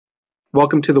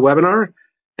Welcome to the webinar,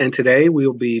 and today we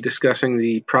will be discussing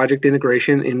the project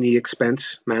integration in the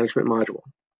expense management module.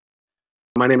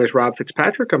 My name is Rob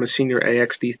Fitzpatrick. I'm a senior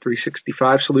AXD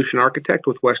 365 solution architect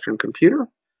with Western Computer,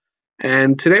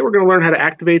 and today we're going to learn how to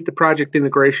activate the project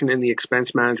integration in the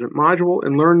expense management module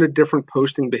and learn the different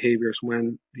posting behaviors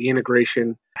when the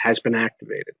integration has been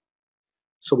activated.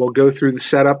 So we'll go through the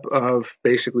setup of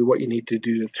basically what you need to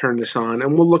do to turn this on,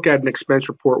 and we'll look at an expense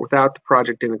report without the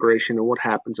project integration and what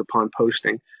happens upon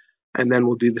posting. And then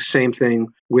we'll do the same thing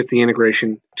with the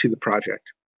integration to the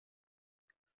project.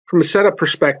 From a setup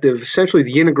perspective, essentially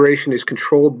the integration is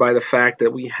controlled by the fact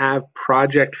that we have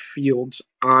project fields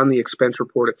on the expense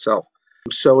report itself.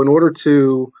 So in order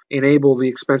to enable the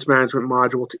expense management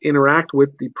module to interact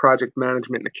with the project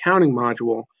management and accounting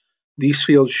module, these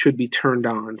fields should be turned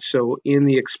on. So in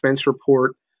the expense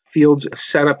report fields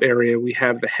setup area, we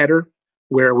have the header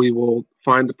where we will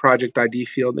find the project ID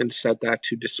field and set that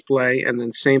to display. And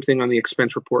then same thing on the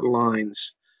expense report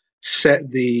lines, set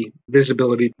the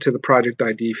visibility to the project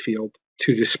ID field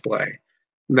to display.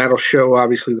 And that'll show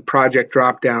obviously the project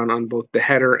drop down on both the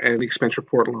header and the expense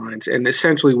report lines. And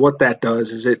essentially what that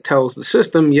does is it tells the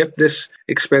system, yep, this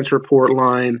expense report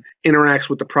line interacts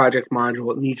with the project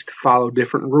module. It needs to follow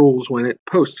different rules when it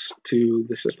posts to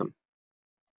the system.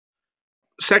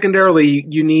 Secondarily,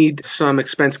 you need some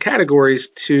expense categories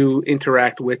to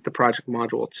interact with the project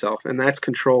module itself, and that's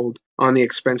controlled on the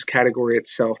expense category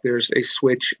itself. There's a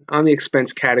switch on the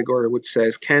expense category which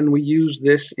says, can we use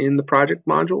this in the project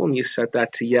module? And you set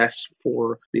that to yes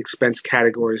for the expense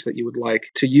categories that you would like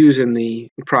to use in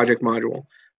the project module.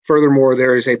 Furthermore,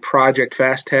 there is a project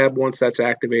fast tab. Once that's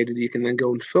activated, you can then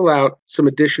go and fill out some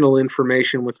additional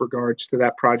information with regards to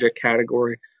that project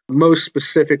category. Most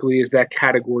specifically is that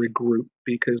category group,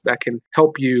 because that can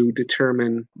help you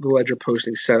determine the ledger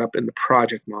posting setup in the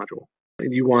project module.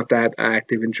 And you want that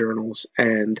active in journals,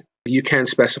 and you can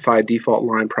specify default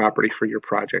line property for your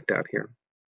project out here.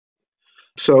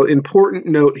 So important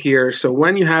note here, so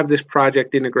when you have this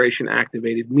project integration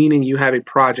activated, meaning you have a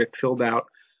project filled out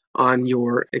on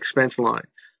your expense line,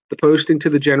 the posting to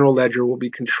the general ledger will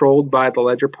be controlled by the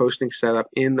ledger posting setup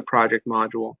in the project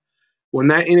module. When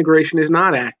that integration is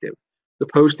not active, the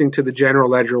posting to the general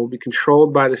ledger will be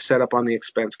controlled by the setup on the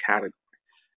expense category.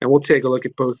 And we'll take a look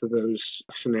at both of those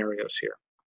scenarios here.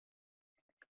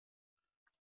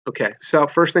 Okay, so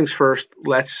first things first,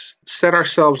 let's set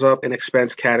ourselves up an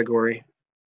expense category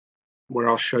where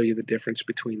I'll show you the difference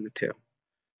between the two.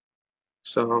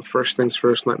 So first things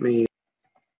first, let me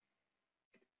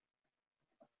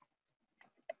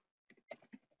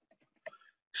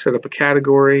set up a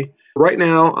category. Right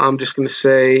now, I'm just going to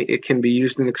say it can be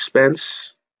used in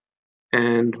expense,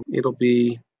 and it'll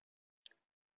be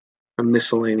a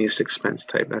miscellaneous expense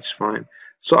type. That's fine.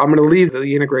 So I'm going to leave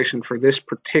the integration for this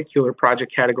particular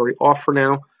project category off for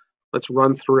now. Let's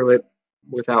run through it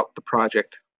without the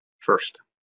project first.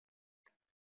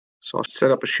 So I'll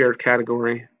set up a shared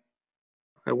category.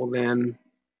 I will then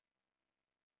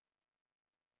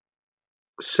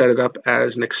set it up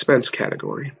as an expense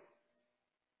category.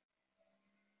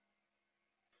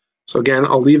 So again,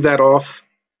 I'll leave that off.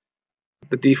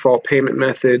 The default payment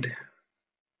method,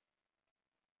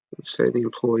 let's say the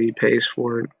employee pays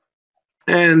for it.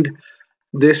 And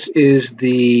this is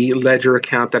the ledger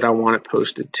account that I want it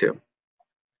posted to.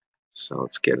 So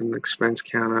let's get an expense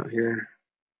count out here.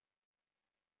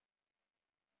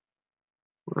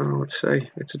 Well, let's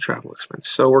say it's a travel expense.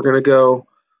 So we're going to go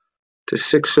to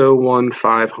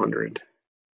 601,500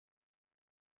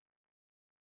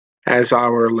 as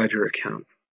our ledger account.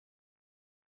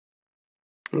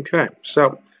 Okay,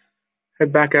 so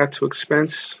head back out to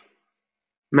expense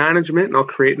management, and I'll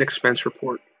create an expense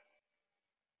report.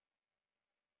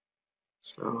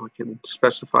 So I can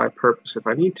specify purpose if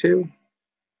I need to.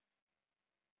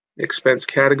 Expense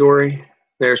category,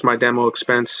 there's my demo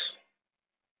expense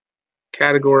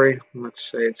category. Let's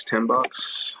say it's 10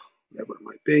 bucks, whatever it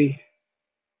might be.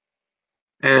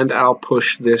 And I'll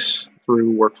push this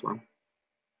through workflow.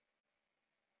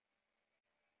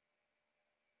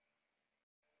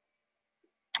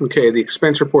 Okay, the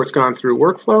expense report's gone through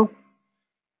workflow,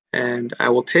 and I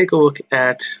will take a look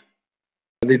at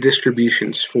the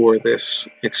distributions for this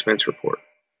expense report.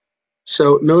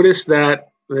 So notice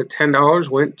that the $10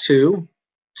 went to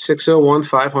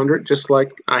 601,500, just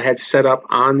like I had set up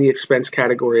on the expense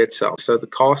category itself. So the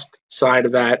cost side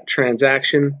of that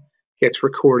transaction gets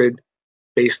recorded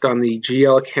based on the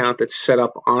GL account that's set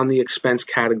up on the expense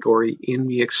category in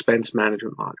the expense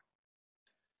management module.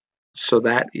 So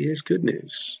that is good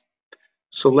news.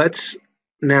 So let's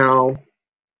now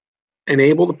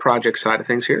enable the project side of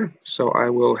things here. So I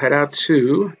will head out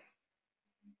to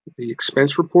the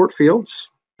expense report fields.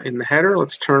 In the header,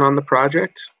 let's turn on the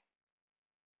project.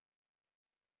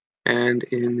 And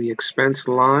in the expense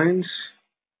lines,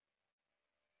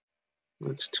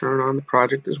 let's turn on the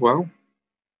project as well.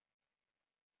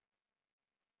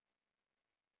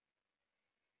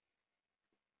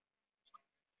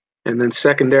 And then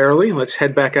secondarily, let's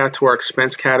head back out to our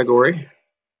expense category.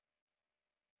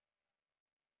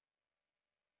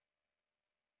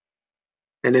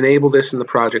 And enable this in the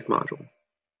project module.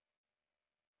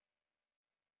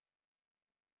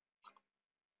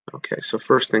 Okay, so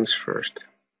first things first.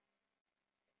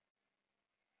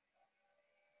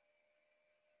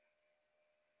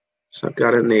 So I've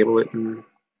got to enable it in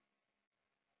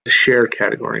the shared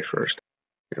category first.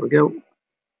 There we go.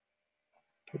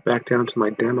 Get back down to my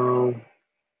demo.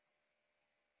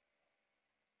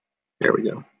 There we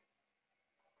go.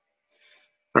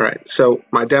 All right, so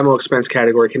my demo expense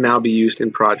category can now be used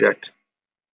in project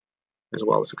as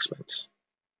well as expense.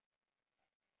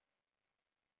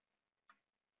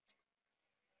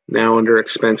 Now under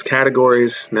expense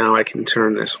categories, now I can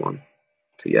turn this one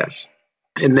to yes.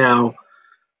 And now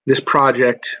this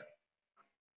project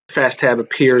fast tab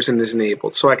appears and is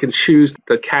enabled. So I can choose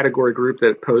the category group that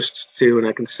it posts to, and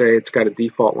I can say it's got a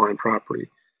default line property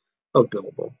of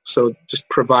billable. So just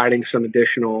providing some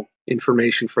additional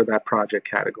information for that project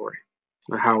category,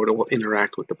 how it will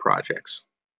interact with the projects.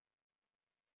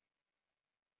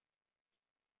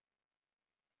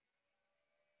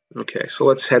 Okay, so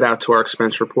let's head out to our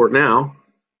expense report now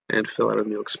and fill out a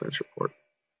new expense report.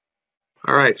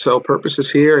 All right, so purpose is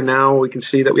here, and now we can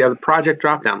see that we have the project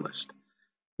drop-down list.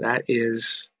 That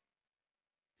is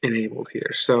enabled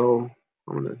here. So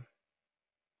I'm going to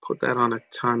put that on a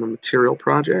time and material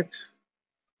project.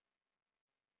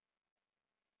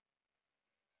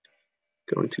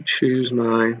 Going to choose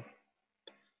my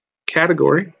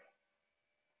category.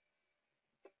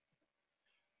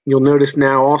 You'll notice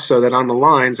now also that on the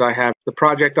lines I have the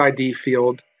project ID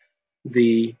field,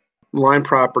 the line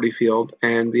property field,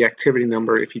 and the activity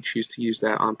number, if you choose to use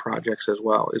that on projects as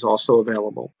well, is also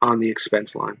available on the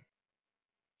expense line.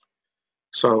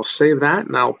 So I'll save that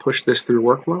and I'll push this through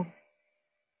workflow.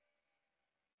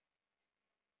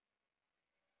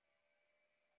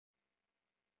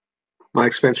 My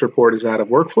expense report is out of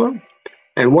workflow.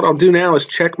 And what I'll do now is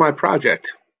check my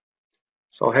project.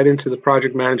 So I'll head into the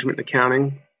project management and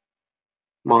accounting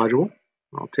module.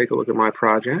 I'll take a look at my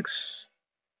projects.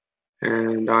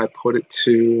 And I put it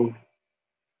to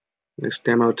this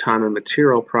demo time and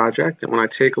material project. And when I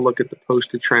take a look at the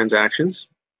posted transactions,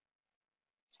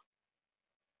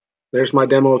 there's my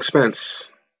demo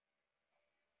expense.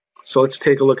 So let's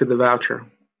take a look at the voucher.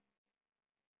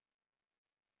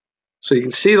 So you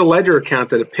can see the ledger account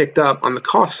that it picked up on the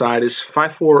cost side is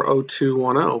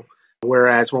 540210,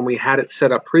 whereas when we had it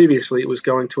set up previously, it was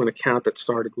going to an account that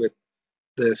started with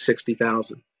the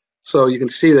 60,000. So you can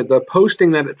see that the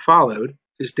posting that it followed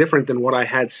is different than what I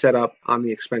had set up on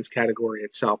the expense category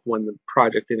itself when the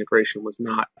project integration was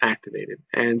not activated.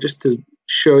 And just to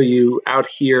show you out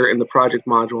here in the project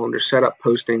module under setup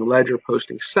posting, ledger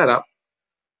posting setup,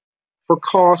 for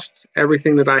costs,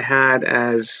 everything that I had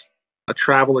as a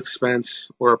travel expense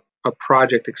or a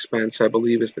project expense, I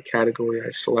believe is the category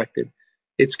I selected,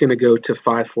 it's going to go to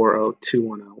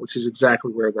 540210, which is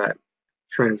exactly where that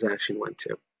transaction went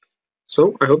to.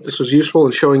 So I hope this was useful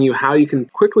in showing you how you can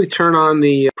quickly turn on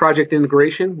the project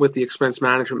integration with the expense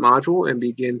management module and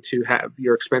begin to have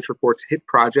your expense reports hit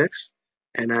projects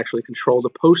and actually control the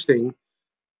posting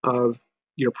of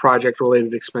your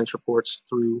project-related expense reports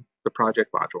through the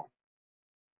project module.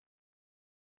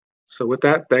 So with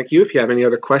that, thank you. If you have any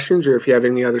other questions or if you have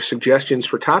any other suggestions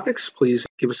for topics, please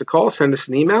give us a call, send us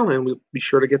an email, and we'll be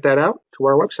sure to get that out to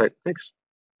our website. Thanks.